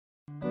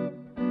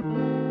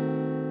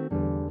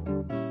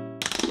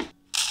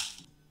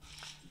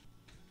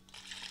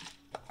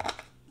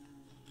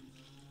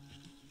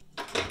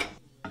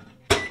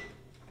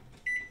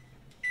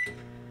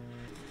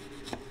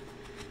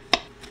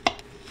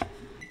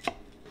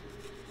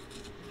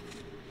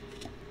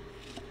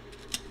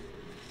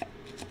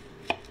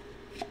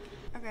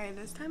Okay,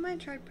 this time I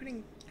tried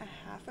putting a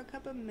half a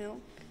cup of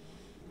milk,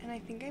 and I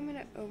think I might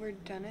have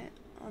overdone it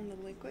on the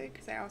liquid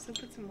because I also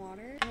put some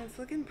water, and it's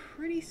looking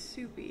pretty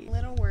soupy. A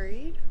little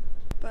worried,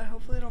 but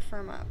hopefully it'll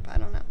firm up. I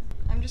don't know.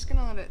 I'm just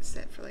gonna let it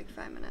sit for like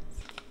 5 minutes.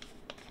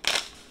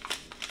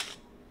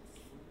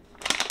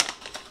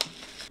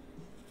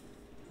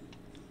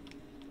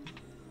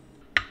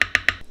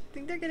 I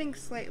think they're getting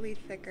slightly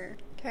thicker.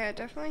 Okay, it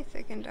definitely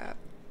thickened up,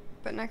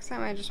 but next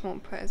time I just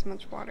won't put as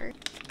much water.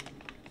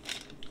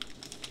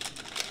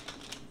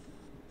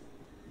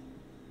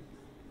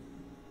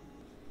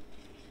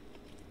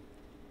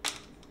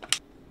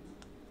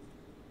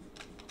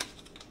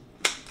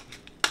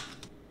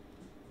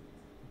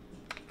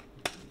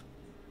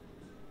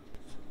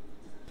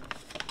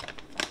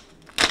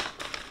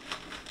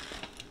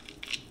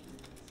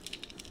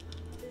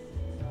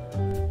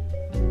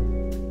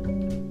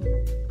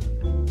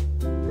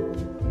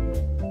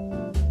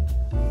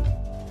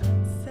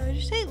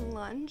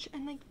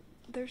 And like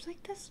there's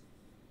like this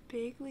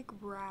big like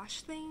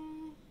rash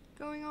thing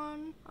going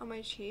on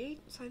my cheek,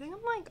 so I think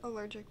I'm like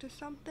allergic to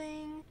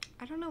something.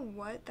 I don't know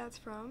what that's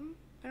from.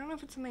 I don't know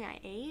if it's something I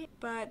ate,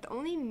 but the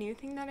only new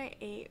thing that I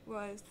ate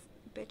was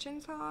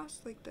bitchin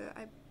sauce. Like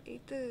I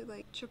ate the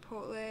like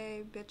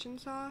chipotle bitchin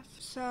sauce,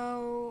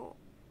 so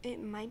it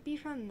might be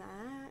from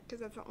that because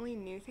that's the only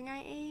new thing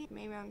I ate.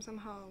 Maybe I'm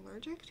somehow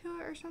allergic to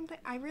it or something.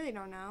 I really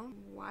don't know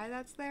why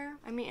that's there.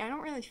 I mean, I don't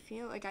really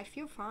feel like I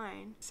feel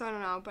fine, so I don't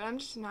know, but I'm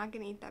just not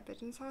gonna eat that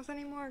bitchin sauce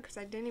anymore because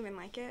I didn't even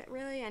like it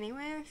really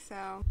anyway,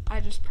 so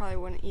I just probably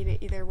wouldn't eat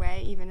it either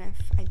way. Even if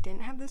I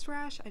didn't have this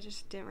rash, I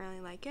just didn't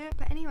really like it.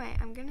 But anyway,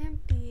 I'm gonna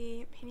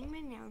be painting my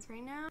nails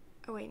right now.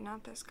 Oh wait,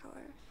 not this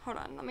color. Hold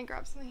on, let me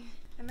grab something.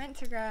 I meant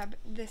to grab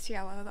this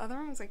yellow. The other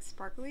one was like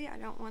sparkly. I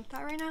don't want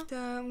that right now. So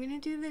I'm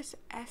gonna do this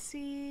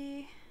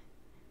Essie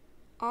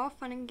All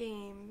Fun and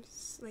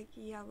Games like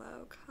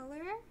yellow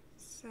color.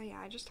 So yeah,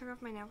 I just took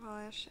off my nail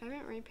polish. I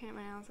haven't repainted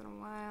my nails in a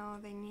while.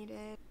 They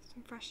needed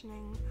some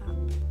freshening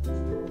up.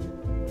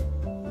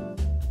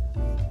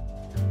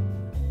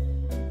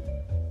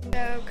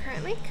 So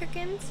currently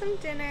cooking some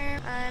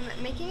dinner. I'm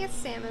making a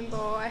salmon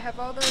bowl. I have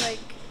all the like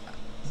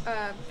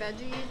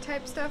veggie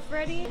type stuff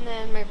ready, and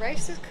then my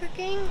rice is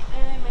cooking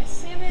and my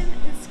salmon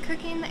is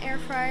cooking in the air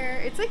fryer.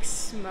 It's like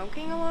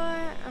smoking a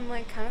lot. I'm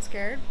like kind of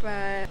scared,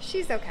 but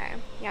she's okay.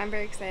 Yeah, I'm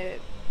very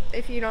excited.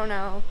 If you don't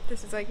know,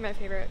 this is like my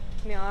favorite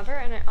meal ever.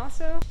 And I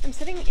also am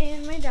sitting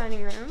in my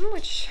dining room,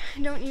 which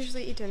I don't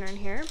usually eat dinner in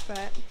here,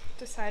 but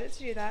decided to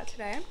do that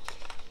today.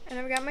 And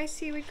I've got my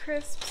seaweed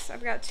crisps.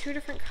 I've got 2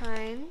 different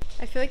kinds.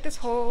 I feel like this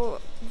whole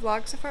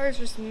vlog so far is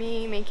just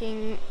me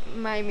making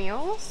my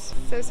meals,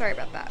 so sorry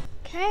about that.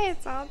 Okay,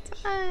 it's all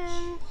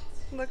done.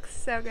 Looks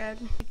so good.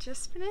 I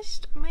just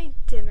finished my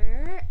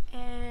dinner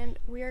and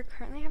we are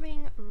currently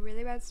having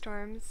really bad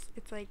storms.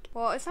 It's like,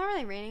 well, it's not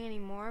really raining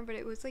anymore, but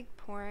it was like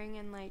pouring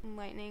and like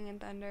lightning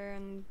and thunder,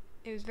 and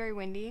it was very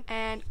windy,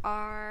 and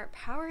our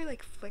power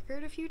like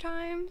flickered a few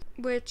times,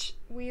 which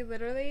we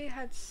literally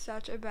had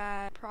such a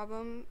bad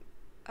problem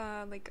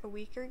like a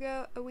week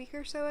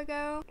or so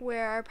ago,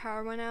 where our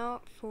power went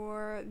out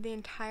for the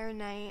entire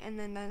night and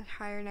then the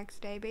entire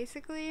next day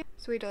basically.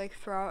 So we had to like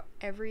throw out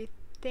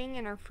everything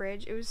in our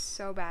fridge. It was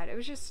so bad. It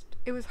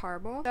was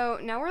horrible. So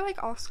now we're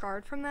like all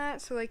scarred from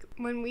that. So like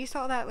when we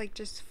saw that like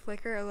just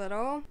flicker a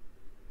little,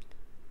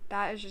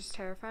 that is just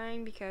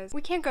terrifying because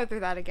we can't go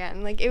through that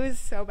again. Like it was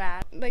so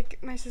bad. Like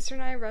my sister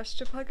and I rushed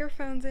to plug our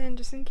phones in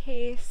just in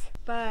case,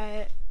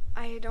 but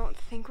I don't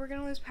think we're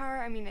gonna lose power.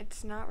 I mean,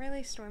 it's not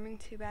really storming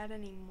too bad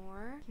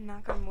anymore,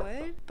 knock on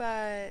wood,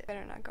 but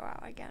better not go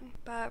out again.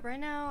 But right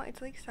now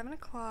it's like 7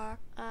 o'clock.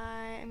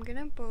 I am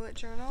gonna bullet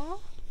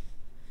journal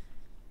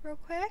real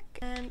quick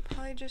and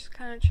probably just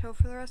kind of chill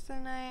for the rest of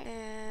the night.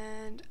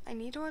 And I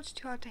need to watch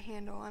Too Hot to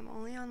Handle. I'm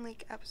only on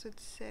like episode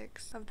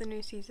 6 of the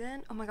new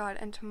season. Oh my god,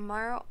 and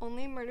tomorrow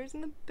Only Murders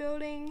in the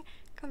Building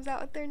comes out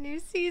with their new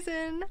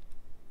season.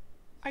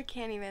 I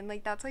can't even,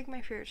 like, that's like my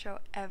favorite show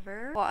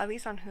ever. Well, at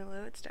least on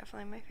Hulu, it's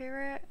definitely my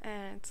favorite,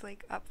 and it's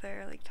like up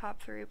there, like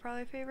top 3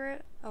 probably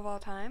favorite of all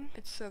time.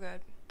 It's so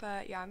good.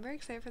 But yeah, I'm very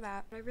excited for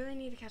that. I really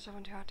need to catch up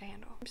on Too Hot to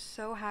Handle. I'm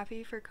so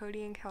happy for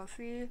Cody and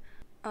Kelsey.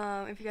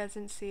 If you guys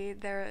didn't see,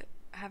 they're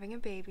having a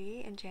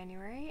baby in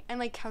January, and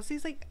like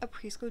Kelsey's like a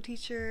preschool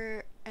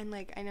teacher, and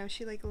like I know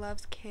she like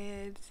loves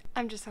kids.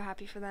 I'm just so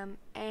happy for them.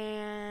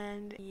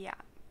 And yeah.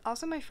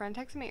 Also, my friend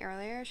texted me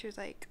earlier. She was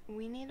like,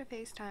 we need a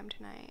FaceTime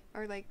tonight,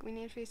 or like we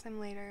need a FaceTime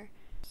later.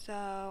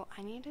 So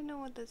I need to know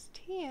what this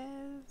tea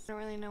is. I don't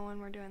really know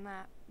when we're doing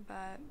that,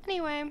 but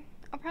anyway,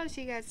 I'll probably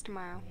see you guys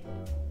tomorrow.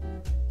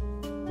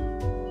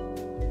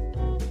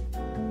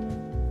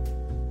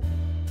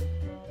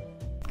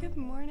 Good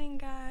morning,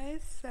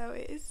 guys. So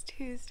it is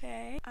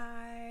Tuesday.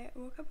 I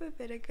woke up a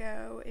bit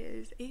ago. It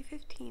is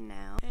 8:15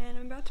 now, and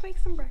I'm about to make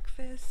some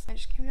breakfast. I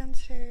just came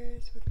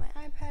downstairs with my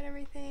iPad and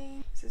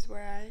everything. This is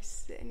where I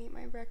sit and eat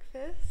my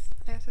breakfast.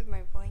 I also have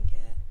my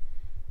blanket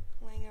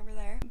laying over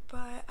there.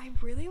 But I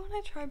really want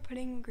to try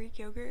putting Greek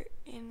yogurt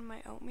in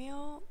my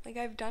oatmeal. Like,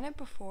 I've done it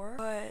before,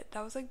 but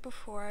that was like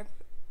before I've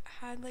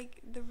had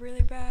like the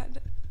really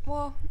bad,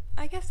 well,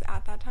 I guess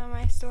at that time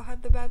I still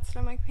had the bad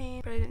stomach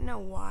pain, but I didn't know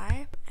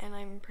why. And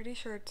I'm pretty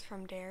sure it's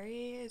from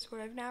dairy is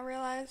what I've now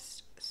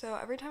realized. So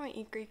every time I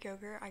eat Greek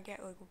yogurt, I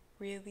get like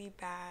really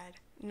bad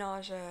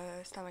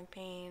nausea, stomach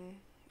pain,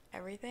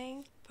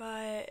 everything.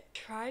 But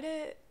tried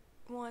it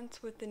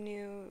once with the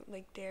new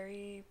like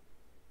dairy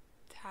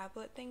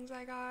tablet things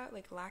I got,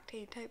 like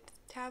lactate type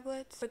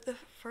tablets. But the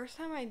first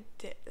time I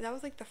did, that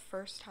was like the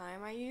first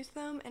time I used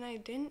them, and I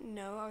didn't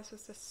know I was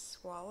supposed to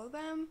swallow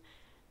them,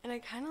 and I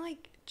kind of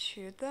like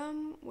chewed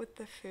them with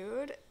the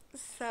food.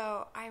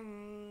 So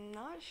I'm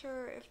not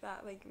sure if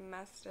that like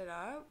messed it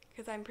up,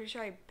 because I'm pretty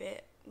sure I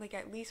bit like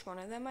at least one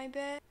of them I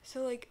bit.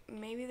 So like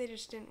maybe they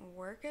just didn't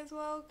work as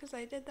well because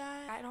I did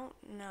that. I don't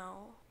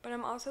know. But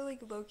I'm also like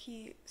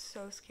low-key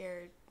so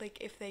scared like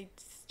if they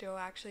still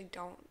actually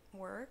don't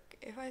work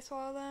if I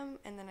swallow them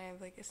and then I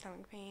have like a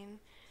stomach pain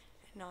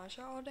and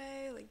nausea all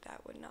day. Like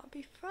that would not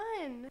be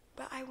fun.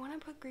 But I want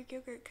to put Greek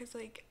yogurt because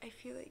like I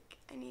feel like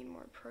I need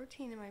more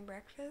protein in my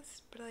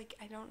breakfast, but like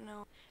I don't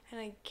know. And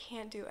I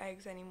can't do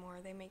eggs anymore.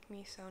 They make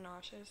me so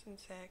nauseous and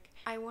sick.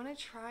 I want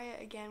to try it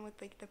again with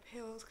like the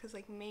pills because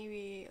like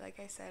maybe, like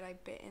I said, I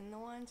bit in the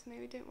one, so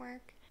maybe it didn't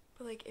work.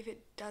 But like if it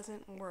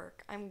doesn't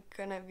work, I'm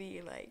gonna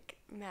be like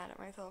mad at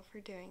myself for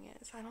doing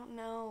it. So I don't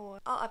know.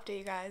 I'll update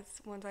you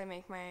guys once I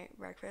make my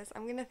breakfast.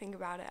 I'm gonna think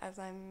about it as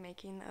I'm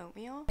making the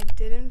oatmeal. I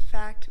did in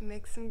fact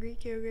mix some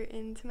Greek yogurt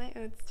into my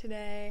oats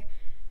today.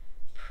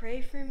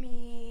 Pray for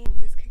me.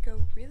 This could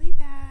go really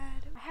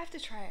bad. I have to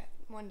try it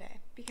one day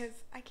because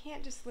I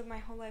can't just live my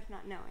whole life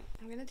not knowing.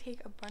 I'm gonna take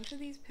a bunch of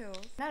these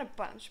pills. Not a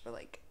bunch, but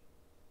like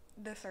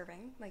the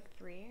serving, like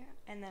 3,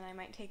 and then I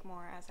might take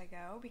more as I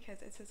go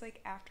because it says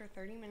like after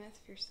 30 minutes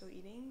if you're still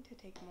eating to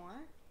take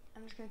more.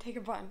 I'm just gonna take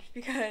a bunch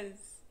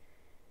because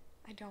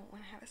I don't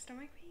want to have a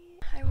stomach pain.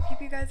 I will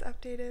keep you guys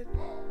updated.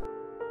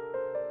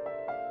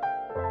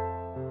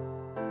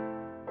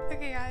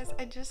 Okay guys,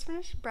 I just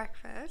finished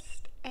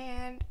breakfast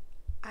and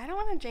I don't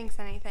want to jinx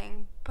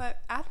anything,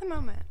 but at the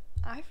moment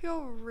I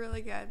feel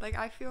really good. Like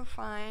I feel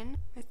fine.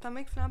 My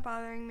stomach's not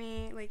bothering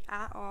me like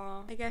at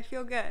all. Like I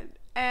feel good.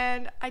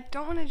 And I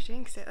don't want to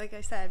jinx it like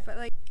I said, but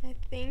like I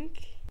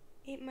think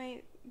it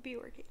might be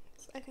working.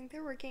 So I think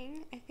they're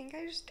working. I think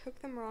I just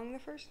took them wrong the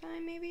first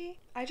time maybe.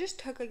 I just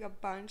took like a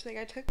bunch. Like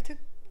I took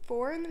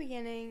 4 in the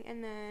beginning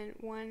and then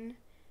 1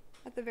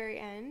 at the very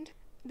end.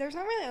 There's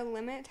not really a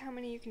limit to how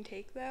many you can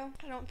take though,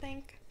 I don't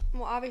think.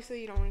 Well, obviously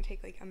you don't want to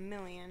take like a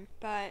million,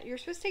 but you're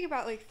supposed to take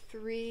about like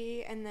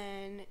 3, and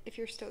then if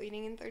you're still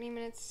eating in 30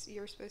 minutes,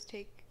 you're supposed to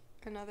take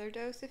another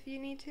dose if you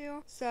need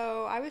to.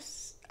 So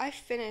I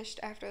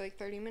finished after like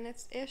 30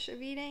 minutes-ish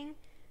of eating,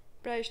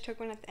 but I just took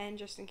 1 at the end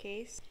just in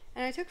case.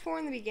 And I took 4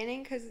 in the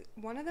beginning because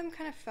one of them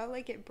kind of felt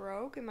like it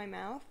broke in my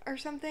mouth or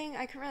something.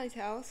 I couldn't really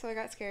tell, so I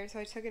got scared, so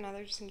I took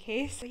another just in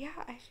case. But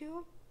yeah, I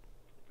feel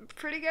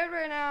pretty good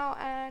right now,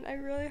 and I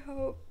really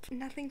hope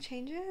nothing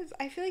changes.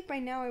 I feel like by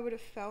now I would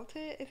have felt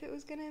it if it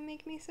was gonna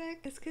make me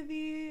sick. This could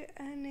be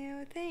a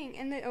new thing,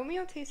 and the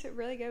oatmeal tasted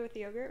really good with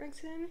the yogurt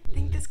mixed in. I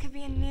think this could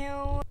be a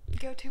new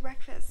go-to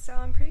breakfast, so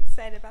I'm pretty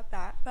excited about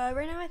that. But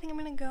right now I think I'm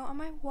gonna go on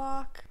my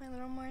walk, my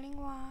little morning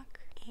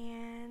walk,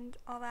 and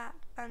all that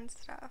fun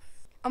stuff.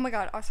 Oh my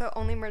god, also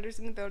Only Murders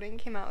in the Building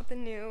came out with a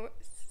new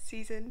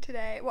season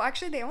today. Well,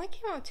 actually they only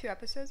came out with 2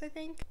 episodes I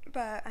think,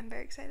 but I'm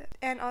very excited.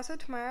 And also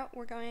tomorrow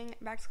we're going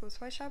back to school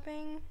supplies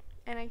shopping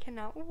and I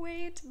cannot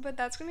wait, but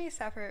that's gonna be a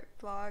separate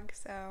vlog,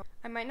 so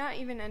I might not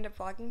even end up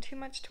vlogging too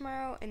much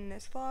tomorrow in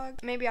this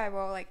vlog. Maybe I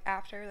will like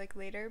after, like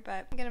later,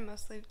 but I'm gonna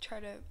mostly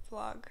try to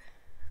vlog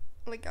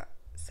like a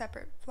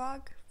separate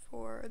vlog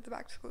for the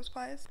back to school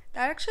supplies.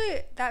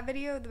 That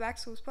video, the back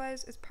to school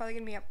supplies, is probably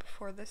gonna be up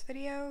before this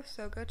video,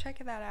 so go check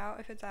that out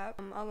if it's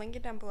up. I'll link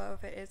it down below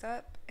if it is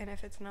up, and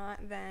if it's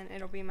not, then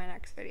it'll be my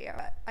next video.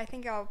 But I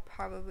think I'll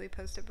probably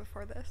post it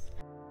before this.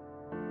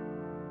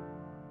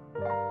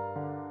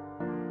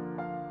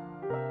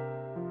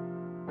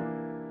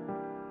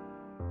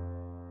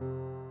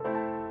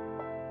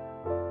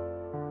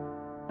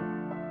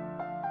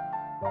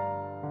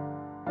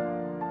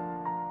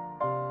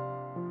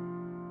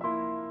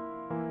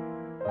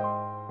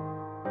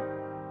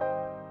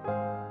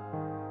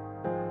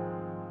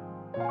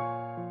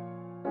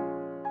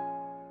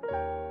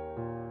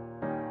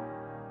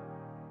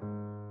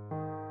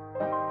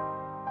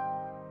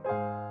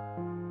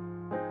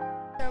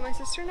 My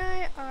sister and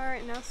I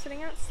are now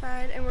sitting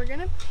outside and we're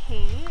gonna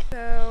paint.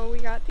 So we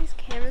got these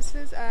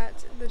canvases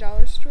at the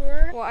dollar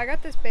store. Well, I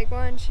got this big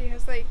one. She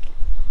has like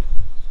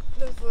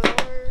those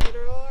littler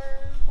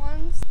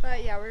ones.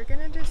 But yeah, we're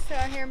gonna just sit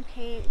out here and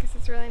paint because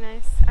it's really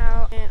nice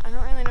out. And I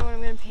don't really know what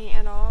I'm gonna paint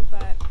at all,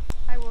 but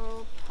I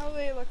will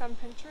probably look on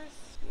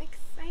Pinterest. I'm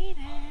excited.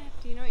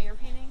 Do you know what you're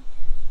painting?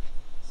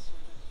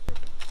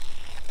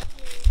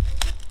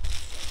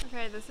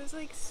 Okay, this is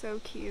like so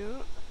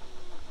cute.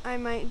 I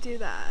might do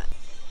that.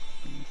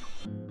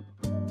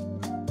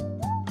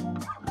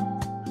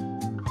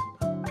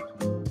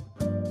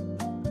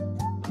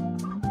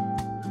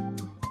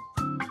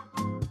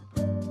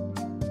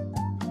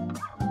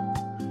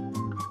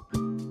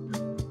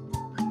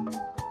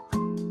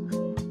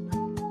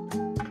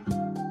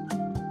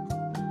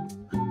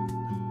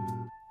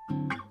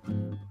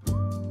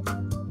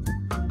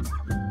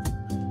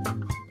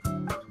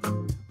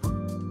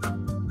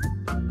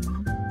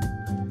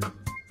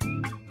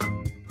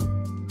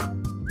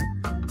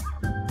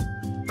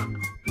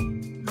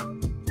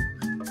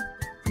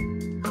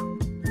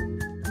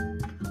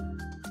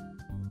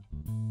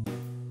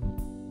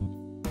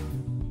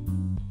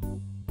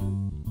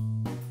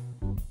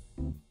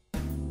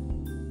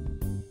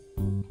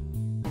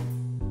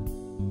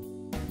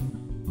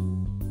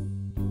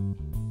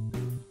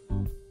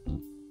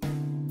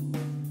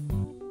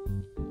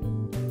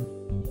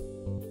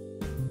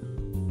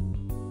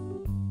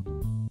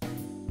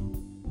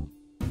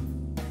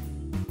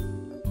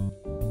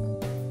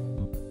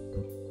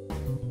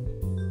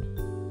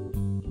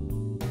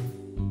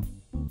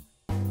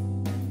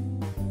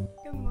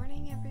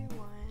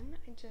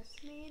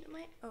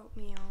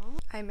 oatmeal.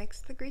 I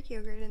mixed the Greek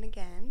yogurt in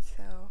again,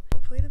 so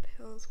hopefully the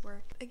pills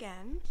work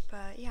again.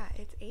 But yeah,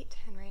 it's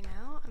 8:10 right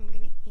now. I'm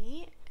gonna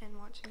eat and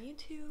watch some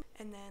YouTube,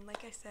 and then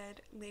like I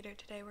said, later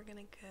today we're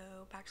gonna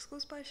go back to school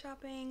supply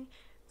shopping.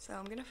 So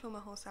I'm gonna film a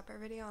whole separate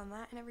video on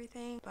that and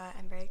everything, but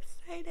I'm very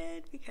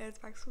excited because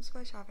back to school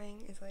supply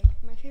shopping is like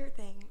my favorite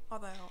thing.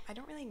 Although I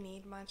don't really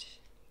need much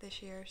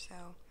this year, so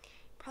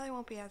probably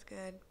won't be as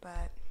good,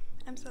 but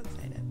I'm so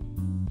excited.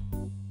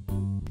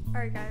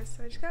 Alright guys,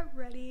 so I just got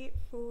ready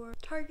for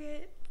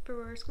Target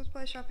for school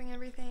supply shopping and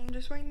everything. I'm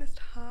just wearing this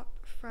top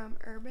from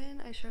Urban.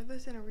 I showed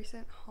this in a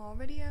recent haul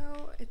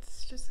video.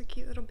 It's just a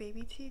cute little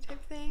baby tee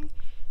type thing.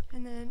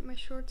 And then my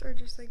shorts are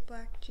just like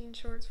black jean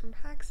shorts from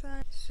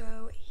PacSun.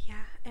 So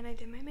yeah, and I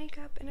did my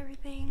makeup and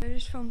everything. I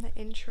just filmed the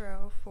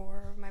intro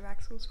for my back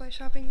to school supply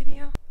shopping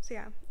video. So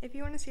yeah, if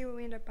you want to see what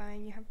we end up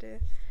buying, you have to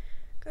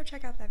go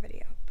check out that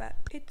video. But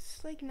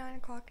it's like 9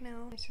 o'clock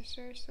now. My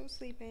sister is still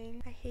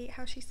sleeping. I hate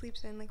how she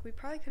sleeps in. Like, we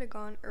probably could have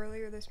gone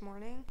earlier this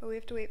morning, but we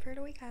have to wait for her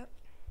to wake up.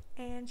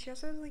 And she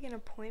also has like an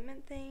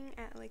appointment thing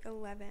at like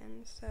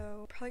 11,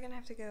 so probably gonna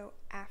have to go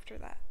after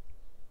that.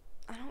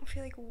 I don't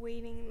feel like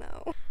waiting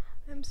though.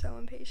 I'm so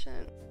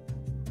impatient.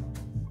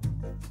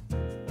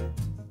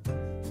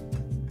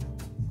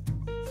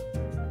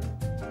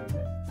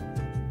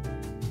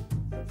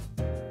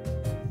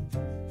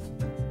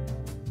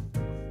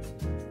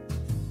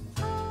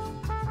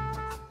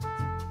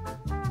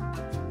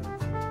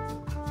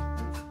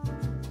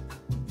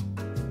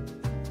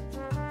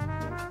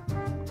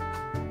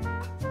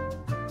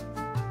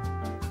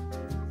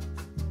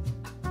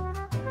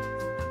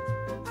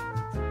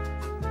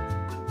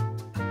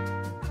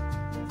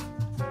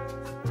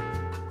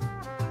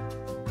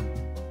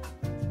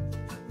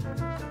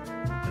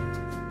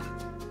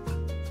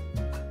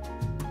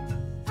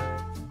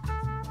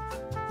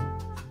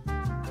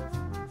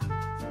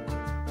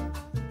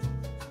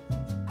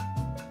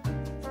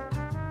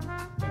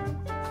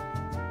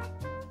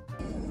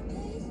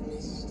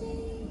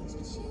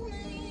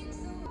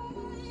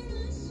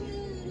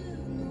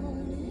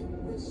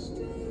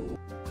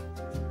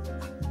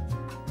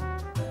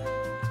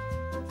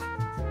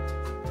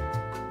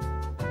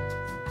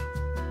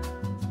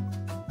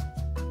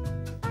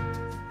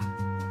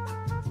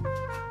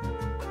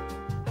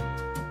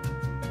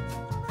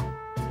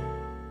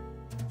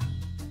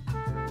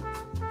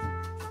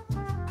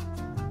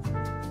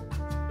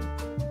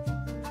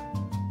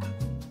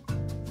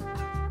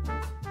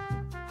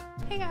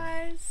 Hey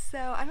guys, so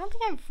I don't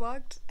think I've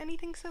vlogged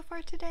anything so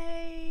far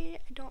today.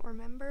 I don't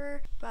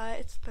remember, but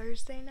it's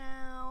Thursday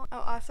now. Oh,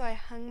 also I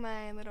hung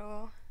my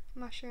little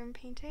mushroom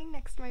painting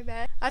next to my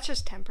bed. That's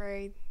just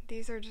temporary.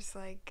 These are just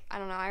like, I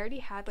don't know, I already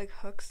had like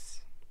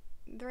hooks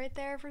right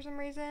there for some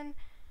reason,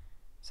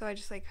 so I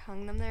just like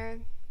hung them there.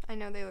 I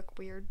know they look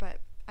weird,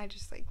 but I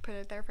just like put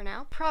it there for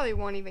now. Probably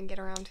won't even get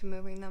around to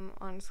moving them,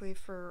 honestly,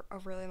 for a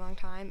really long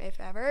time, if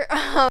ever.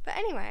 But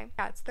anyway,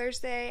 yeah, it's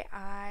Thursday.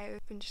 I've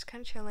been just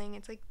kind of chilling.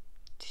 It's like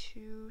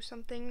 2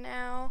 something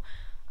now.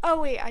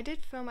 Oh wait, I did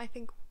film, I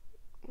think,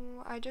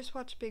 I just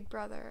watched Big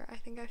Brother. I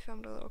think I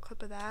filmed a little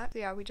clip of that. So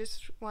yeah, we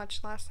just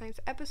watched last night's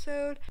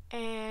episode,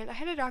 and I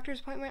had a doctor's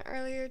appointment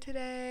earlier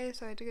today,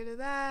 so I had to go to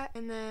that,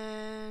 and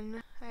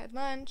then I had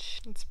lunch.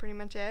 That's pretty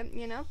much it,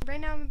 you know.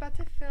 Right now I'm about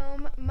to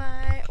film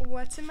my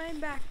what's in my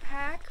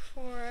backpack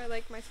for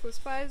like my school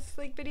supplies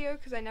like video,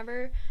 because I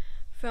never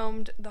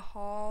filmed the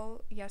haul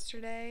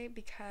yesterday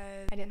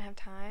because I didn't have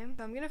time,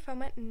 so I'm gonna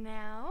film it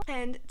now.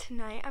 And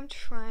tonight I'm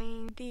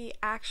trying the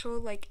actual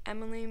like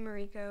Emily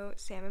Mariko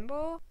salmon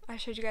bowl. I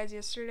showed you guys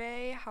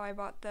yesterday how I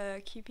bought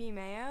the QP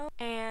mayo,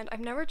 and I've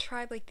never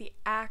tried like the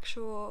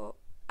actual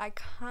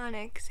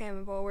iconic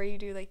salmon bowl where you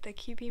do like the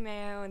QP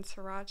mayo and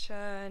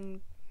sriracha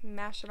and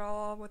mash it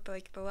all with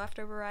like the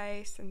leftover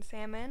rice and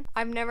salmon.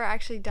 I've never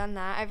actually done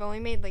that. I've only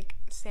made like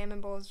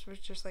salmon bowls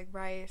with just like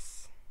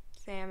rice,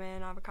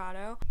 salmon,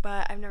 avocado,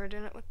 but I've never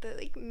done it with the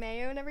like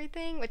mayo and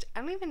everything, which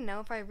I don't even know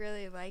if I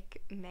really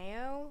like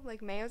mayo.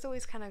 Like, mayo's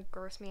always kind of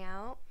grossed me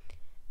out,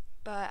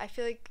 but I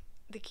feel like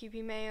the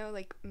QP mayo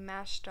like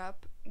mashed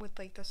up with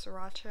like the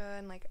sriracha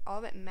and like all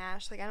of it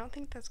mashed, like I don't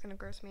think that's gonna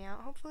gross me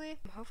out. Hopefully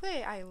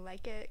I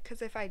like it,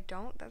 because if I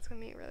don't, that's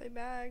gonna be really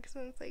bad, because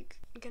it's like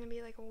gonna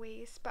be like a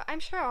waste. But I'm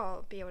sure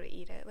I'll be able to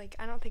eat it. Like,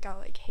 I don't think I'll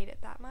like hate it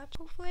that much,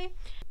 hopefully.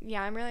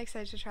 Yeah, I'm really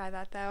excited to try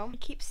that though. I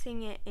keep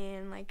seeing it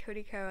in like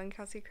Cody Co and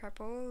Kelsey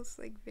Kreppel's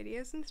like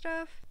videos and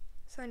stuff,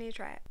 so I need to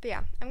try it. But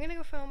yeah, I'm gonna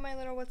go film my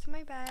little what's in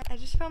my bag. I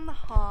just filmed the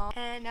haul,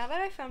 and now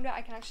that I filmed it,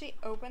 I can actually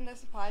open the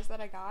supplies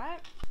that I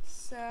got.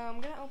 So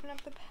I'm gonna open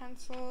up the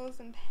pencils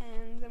and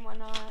pens and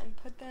whatnot and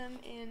put them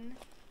in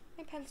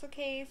my pencil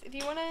case. If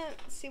you want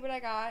to see what I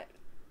got,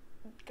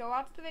 go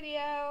watch the video.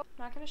 I'm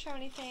not gonna show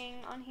anything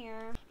on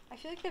here. I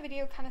feel like the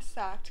video kind of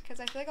sucked, because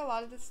I feel like a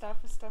lot of the stuff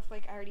was stuff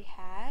like I already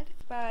had,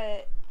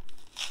 but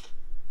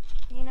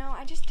you know,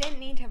 I just didn't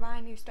need to buy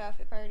new stuff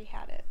if I already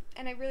had it.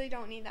 And I really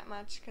don't need that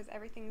much, because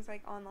everything's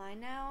like online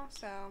now,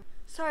 so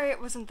sorry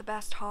it wasn't the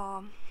best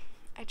haul.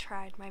 I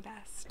tried my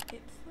best.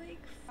 It's like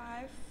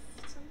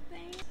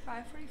something,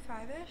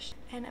 5:45ish,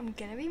 and I'm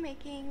gonna be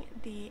making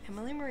the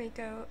Emily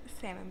Mariko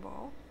salmon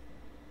bowl.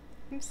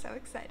 I'm so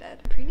excited.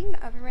 I'm preheating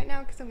the oven right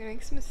now because I'm gonna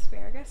make some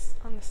asparagus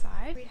on the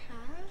side. We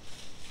have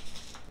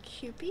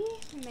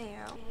Kewpie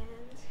mayo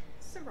and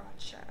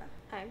sriracha.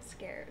 I'm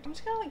scared. I'm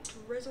just gonna like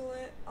drizzle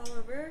it all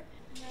over.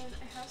 And then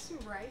I have some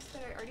rice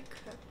that I already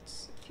cooked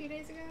a few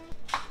days ago.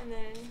 And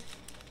then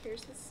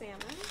here's the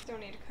salmon.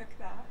 Don't need to cook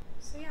that.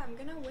 So yeah, I'm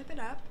gonna whip it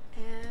up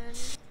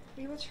and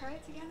we will try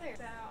it together.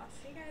 So I'll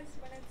see you guys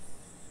when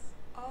it's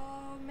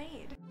all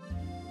made.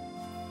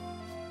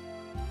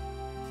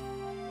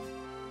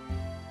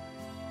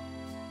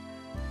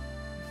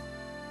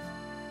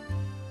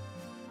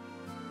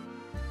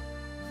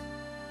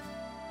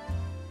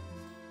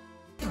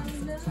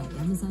 Try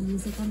Amazon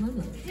Music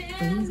Unlimited.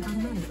 Phones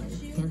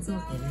automatically. Cancel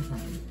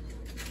anytime.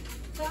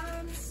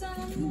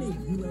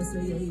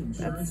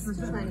 That's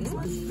funny.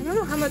 I don't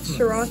know how much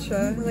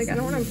sriracha. Like, I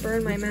don't want to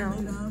burn my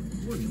mouth.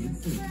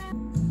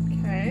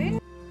 Okay.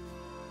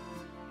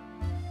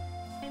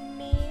 I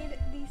made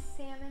the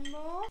salmon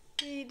bowl.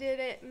 We did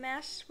it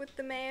mashed with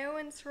the mayo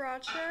and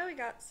sriracha. We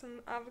got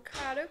some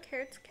avocado,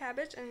 carrots,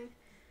 cabbage, and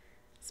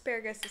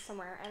asparagus is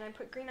somewhere, and I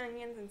put green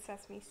onions and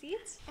sesame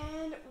seeds.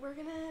 And we're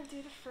gonna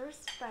do the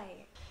first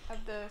bite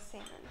of the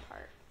salmon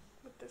part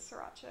with the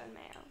sriracha and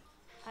mayo.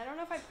 I don't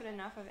know if I put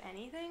enough of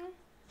anything,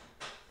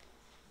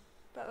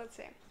 but let's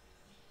see.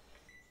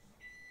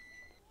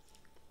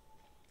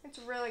 It's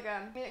really good.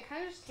 I mean, it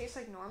kind of just tastes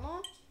like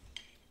normal.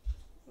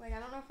 Like, I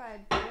don't know if I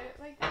did it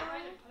like that. I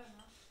didn't put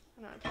enough.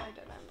 I know, I probably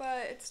didn't.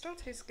 But it still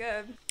tastes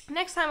good.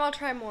 Next time I'll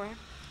try more.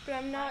 But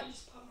I'm not,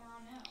 Just put more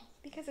on now.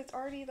 because it's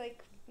already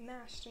like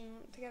mashed and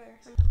together.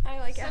 I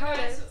like it how it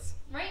is.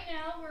 Right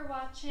now we're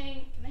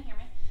watching, can they hear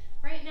me?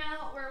 Right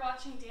now we're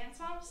watching Dance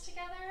Moms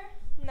together.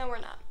 No, we're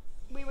not.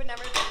 We would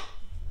never do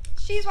it.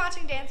 She's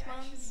watching Dance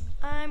Moms.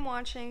 I'm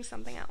watching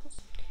something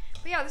else.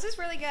 But yeah, this is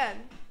really good.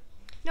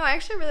 No, I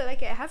actually really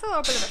like it. It has a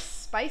little bit of a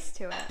spice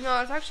to it.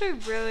 No, it's actually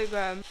really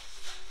good.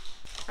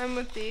 And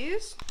with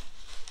these,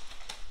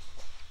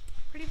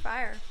 pretty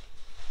fire.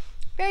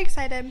 Very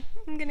excited.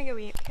 I'm gonna go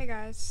eat. Okay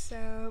guys,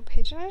 so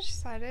Paige and I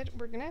decided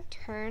we're gonna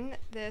turn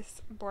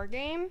this board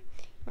game,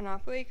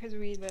 Monopoly, because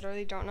we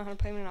literally don't know how to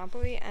play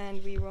Monopoly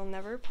and we will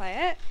never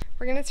play it.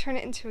 We're gonna turn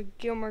it into a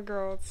Gilmore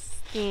Girls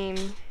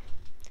theme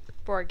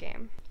board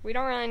game. We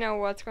don't really know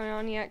what's going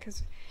on yet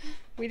because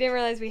we didn't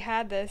realize we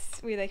had this.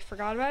 We like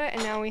forgot about it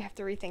and now we have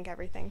to rethink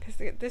everything because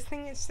this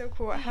thing is so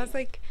cool. It has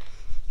like,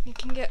 you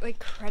can get like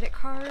credit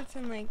cards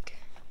and like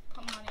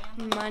Put money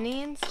on them.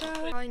 money and stuff.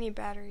 Probably need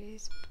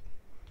batteries.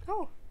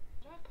 Oh.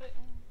 Do I put it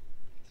in?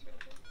 It's really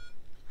good.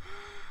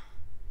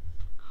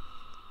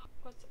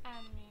 What's N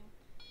mean?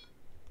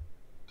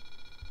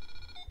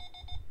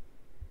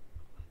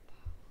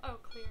 Oh,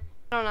 clear.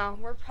 I don't know.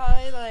 We're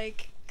probably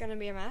like gonna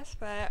be a mess,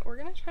 but we're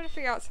gonna try to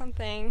figure out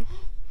something.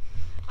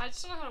 I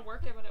just don't know how to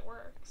work it, but it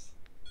works.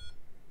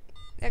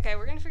 Okay,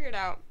 we're gonna figure it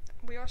out.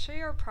 We will show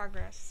you our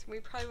progress. We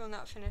probably will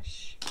not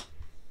finish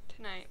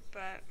tonight,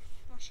 but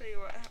I'll show you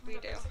what we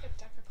do. It's like a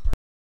deck of cards.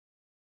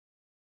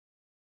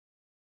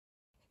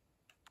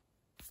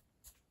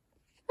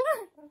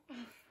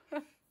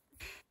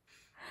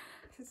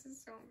 This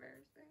is so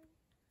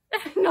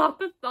embarrassing. Not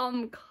the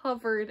thumb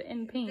covered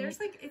in paint. There's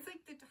like, it's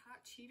like the hot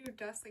Cheeto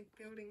dust like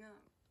building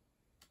up.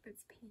 But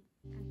it's pink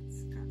and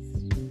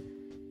disgusting.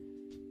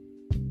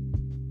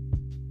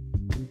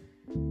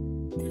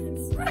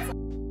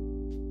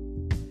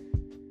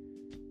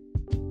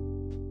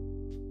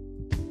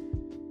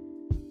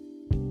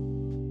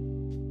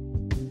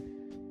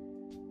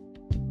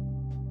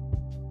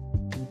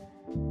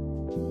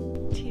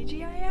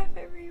 TGIF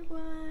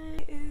everyone,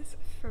 it is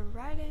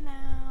Friday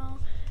now,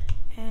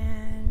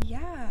 and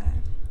yeah,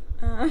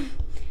 I'm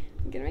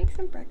gonna make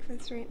some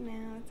breakfast right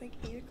now. It's like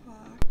 8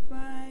 o'clock, but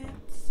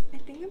I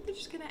think I'm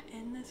just gonna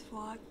end this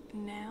vlog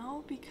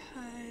now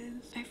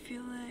because I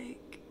feel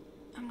like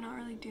I'm not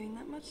really doing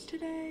that much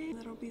today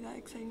that'll be that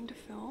exciting to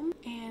film,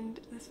 and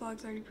this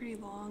vlog's already pretty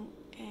long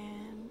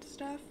and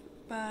stuff,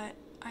 but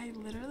I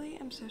literally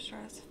am so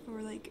stressed for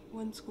like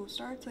when school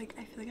starts. Like,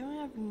 I feel like I'm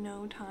gonna have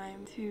no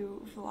time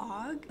to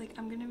vlog. Like,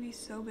 I'm gonna be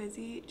so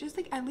busy just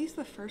like at least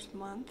the first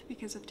month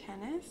because of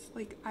tennis.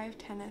 Like, I have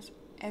tennis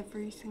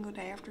every single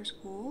day after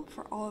school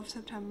for all of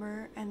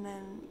September and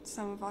then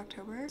some of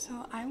October.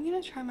 So I'm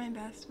gonna try my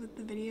best with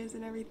the videos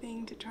and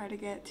everything to try to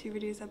get 2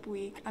 videos up a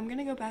week. I'm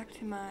gonna go back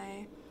to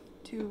my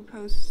 2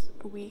 posts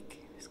a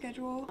week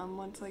schedule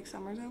once like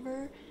summer's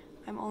over.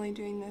 I'm only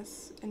doing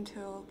this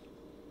until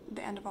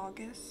the end of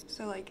August,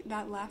 so like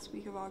that last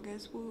week of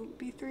August will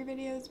be 3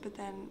 videos, but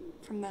then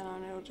from then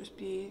on it'll just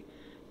be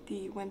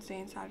the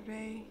Wednesday and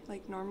Saturday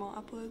like normal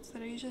uploads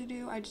that I usually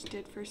do. I just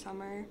did for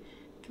summer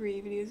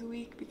 3 videos a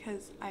week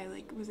because I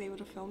like was able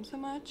to film so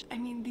much. I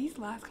mean, these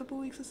last couple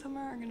weeks of summer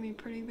are gonna be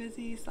pretty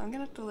busy, so I'm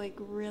gonna have to like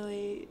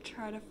really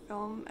try to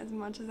film as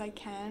much as I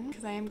can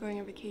because I am going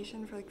on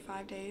vacation for like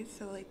 5 days,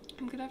 so like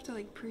I'm gonna have to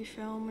like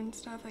pre-film and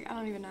stuff. Like, I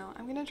don't even know.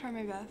 I'm gonna try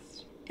my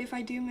best. If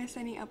I do miss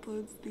any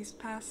uploads these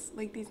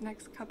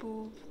next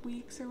couple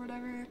weeks or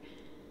whatever,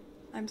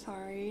 I'm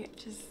sorry,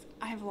 just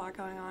I have a lot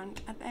going on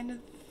at the end of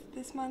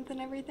this month and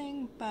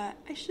everything, but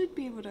I should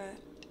be able to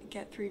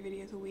get 3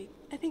 videos a week.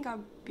 I think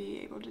I'll be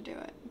able to do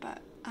it,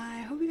 but I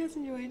hope you guys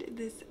enjoyed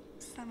this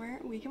summer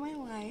week in my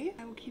life.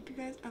 I will keep you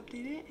guys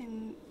updated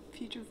in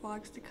future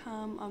vlogs to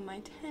come on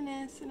my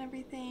tennis and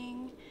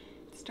everything.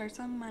 It starts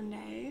on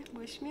Monday.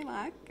 Wish me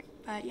luck.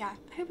 But yeah,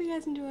 I hope you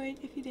guys enjoyed.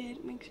 If you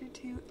did, make sure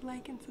to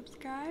like and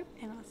subscribe,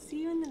 and I'll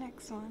see you in the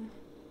next one.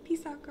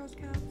 Peace out, Girl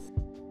Scouts.